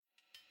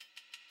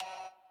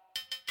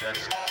But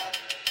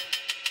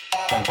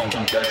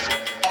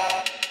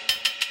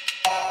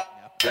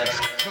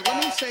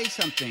let me say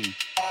something.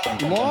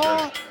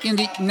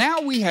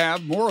 Now we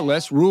have more or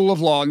less rule of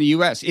law in the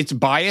U.S. It's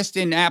biased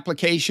in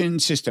application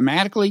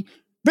systematically,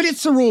 but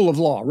it's the rule of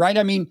law, right?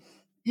 I mean,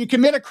 you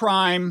commit a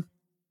crime,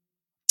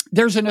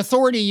 there's an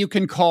authority you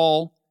can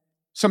call.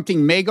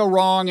 Something may go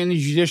wrong in the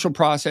judicial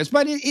process,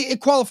 but it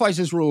qualifies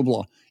as rule of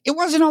law. It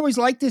wasn't always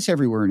like this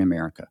everywhere in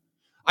America.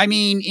 I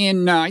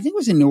mean, I think it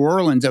was in New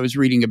Orleans, I was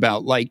reading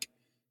about 100,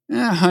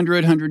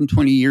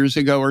 120 years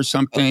ago or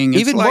something.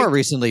 Even more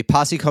recently,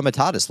 posse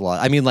comitatus law.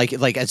 I mean, like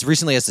as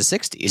recently as the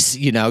 60s,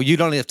 you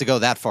don't have to go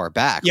that far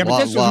back. Yeah, but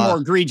this was more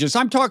egregious.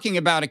 I'm talking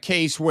about a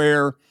case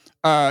where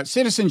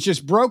citizens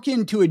just broke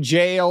into a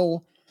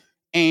jail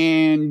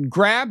and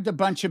grabbed a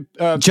bunch of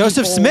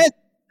Joseph people. Smith.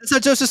 That's how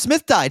Joseph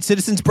Smith died.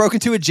 Citizens broke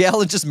into a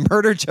jail and just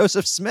murdered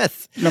Joseph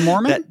Smith. The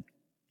Mormon?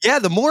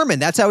 The Mormon.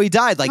 That's how he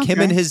died.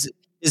 Him and his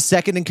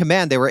second in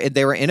command. They were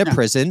in a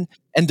prison,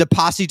 and the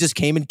posse just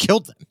came and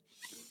killed them.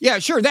 Yeah,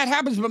 sure, that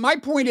happens. But my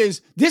point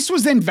is, this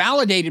was then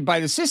validated by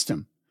the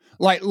system.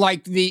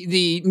 Like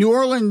the New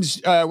Orleans,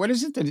 what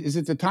is it? Is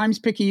it the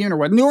Times-Picayune or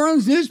what? New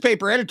Orleans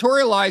newspaper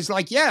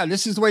editorialized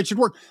this is the way it should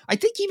work. I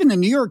think even the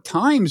New York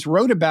Times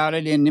wrote about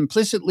it in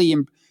implicitly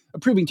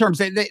approving terms.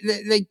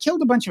 They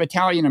killed a bunch of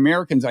Italian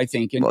Americans, I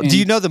think. Do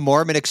you know the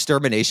Mormon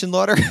extermination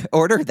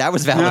order? That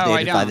was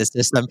validated by the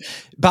system.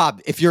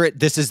 Bob, if you're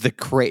this is the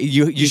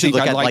you should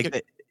look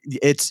at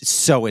it's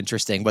so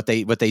interesting what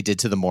they did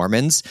to the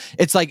Mormons.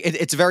 It's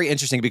it's very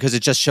interesting because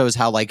it just shows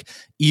how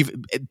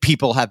even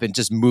people have been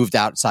just moved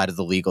outside of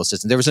the legal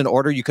system. There was an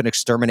order you could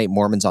exterminate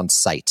Mormons on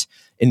sight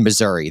in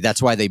Missouri. That's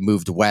why they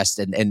moved west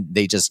and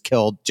they just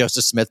killed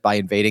Joseph Smith by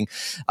invading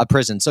a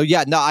prison. So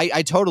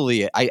I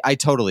totally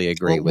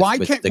agree with the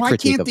critique of law. Why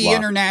can't the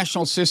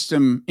international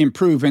system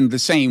improve in the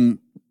same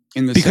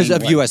because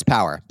of U.S.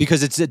 power,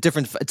 because it's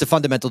a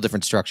fundamental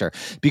different structure.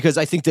 Because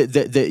I think that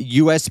the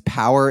U.S.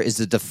 power is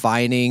the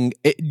defining.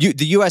 The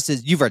U.S.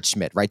 is, you've read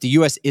Schmidt, right? The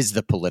U.S. is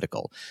the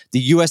political. The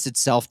U.S.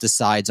 itself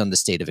decides on the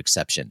state of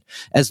exception.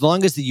 As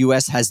long as the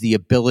U.S. has the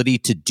ability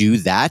to do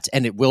that,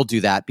 and it will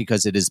do that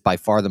because it is by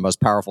far the most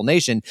powerful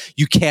nation,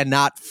 you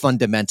cannot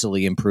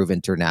fundamentally improve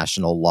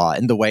international law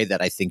in the way that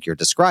I think you're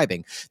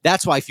describing.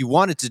 That's why if you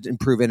wanted to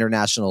improve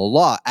international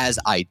law, as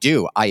I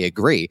do, I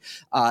agree,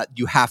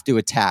 you have to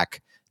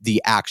attack the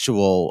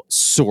actual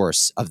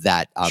source of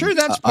that. Sure,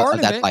 that's part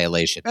of that it.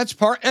 Violation. That's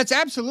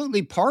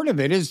absolutely part of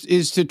it.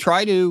 Is to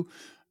try to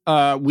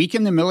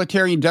weaken the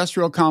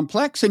military-industrial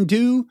complex and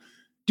do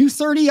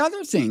 30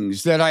 other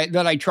things that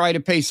I try to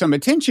pay some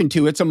attention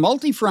to. It's a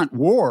multi-front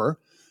war,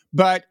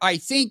 but I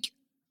think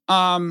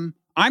I'm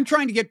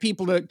trying to get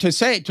people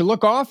to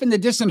look off in the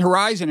distant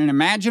horizon and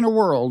imagine a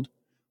world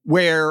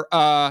where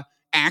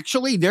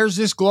actually there's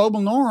this global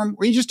norm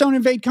where you just don't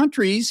invade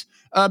countries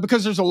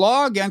because there's a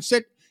law against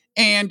it.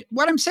 And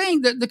what I'm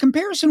saying, the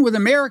comparison with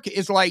America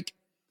is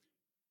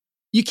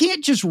you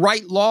can't just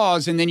write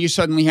laws and then you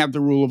suddenly have the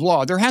rule of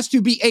law. There has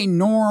to be a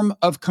norm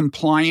of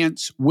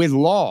compliance with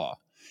law.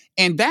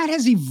 And that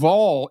has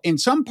evolved in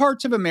some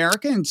parts of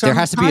America. In some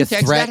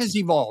contexts, that has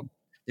evolved.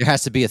 There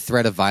has to be a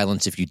threat of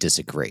violence if you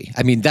disagree.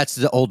 I mean, that's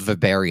the old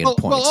Weberian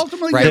point. Well,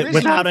 ultimately, right?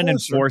 Without an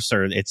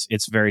enforcer,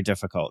 it's very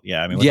difficult.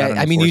 Yeah,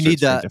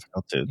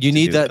 you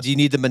need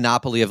the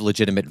monopoly of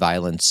legitimate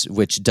violence,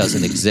 which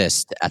doesn't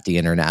exist at the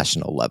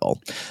international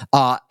level.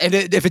 And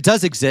if it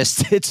does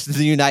exist, it's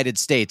the United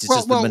States.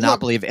 It's the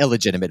monopoly of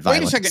illegitimate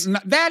violence. Wait a second.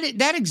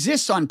 That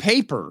exists on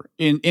paper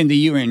in the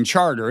UN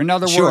Charter. In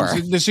other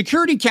words, the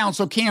Security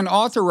Council can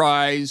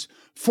authorize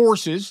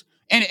forces.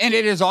 And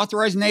it has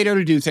authorized NATO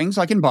to do things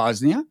like in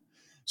Bosnia.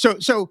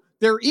 So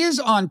there is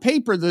on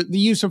paper the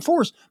use of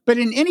force, but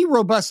in any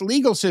robust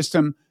legal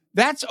system,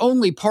 that's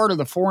only part of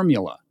the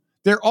formula.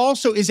 There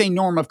also is a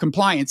norm of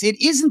compliance.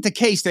 It isn't the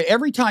case that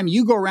every time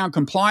you go around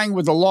complying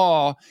with the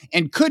law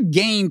and could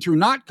gain through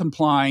not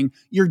complying,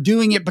 you're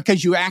doing it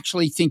because you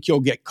actually think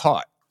you'll get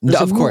caught. No,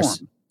 of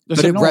course.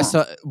 But it rests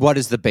on what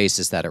is the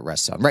basis that it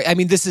rests on, right? I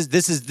mean, this is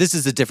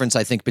the difference,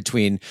 I think,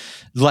 between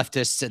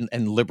leftists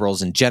and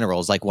liberals in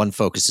general. Is one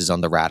focuses on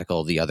the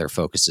radical, the other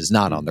focuses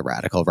not on the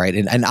radical, right?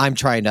 And I'm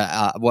trying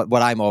to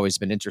what I'm always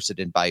been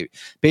interested in by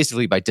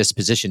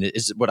disposition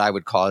is what I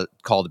would call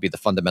to be the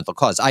fundamental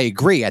cause. I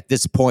agree at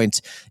this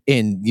point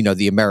in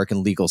the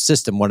American legal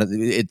system, one of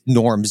the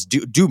norms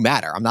do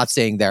matter. I'm not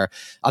saying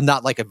I'm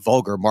not like a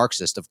vulgar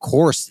Marxist. Of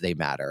course they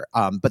matter,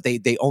 but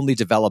they only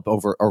develop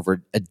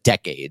over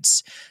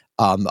decades.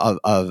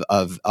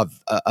 Of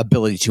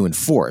ability to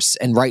enforce.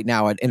 And right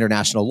now at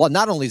international law,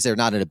 not only is there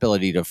not an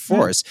ability to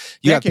enforce,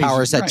 you have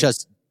powers that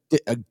just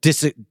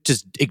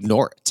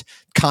ignore it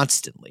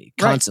constantly.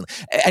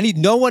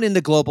 No one in the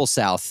global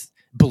South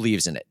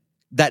believes in it.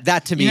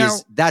 That to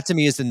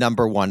me is the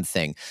number one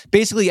thing.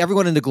 Basically,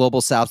 everyone in the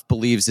global South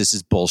believes this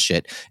is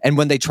bullshit. And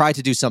when they try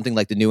to do something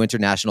like the new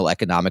International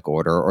Economic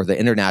Order or the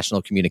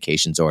International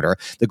Communications Order,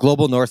 the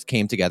global North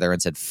came together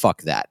and said,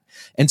 fuck that.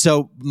 And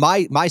so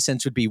my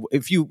sense would be,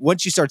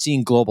 once you start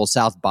seeing global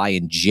South buy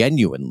in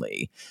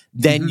genuinely,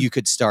 then you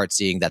could start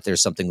seeing that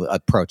there's something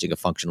approaching a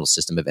functional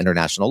system of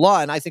international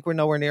law. And I think we're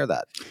nowhere near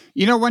that.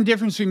 One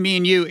difference between me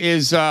and you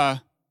is,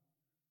 I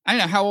don't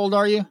know, how old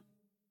are you?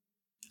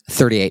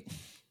 38.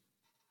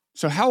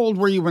 So how old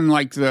were you when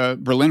the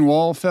Berlin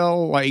Wall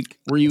fell?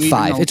 Were you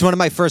 5? It's one of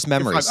my first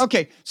memories. 5.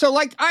 Okay. So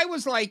I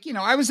was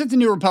I was at the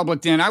New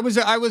Republic then. I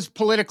was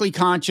politically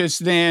conscious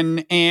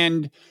then.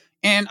 And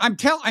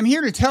I'm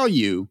here to tell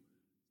you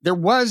there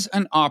was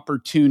an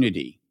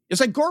opportunity.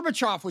 It's like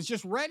Gorbachev was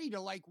just ready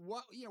to what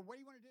do you want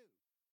to do?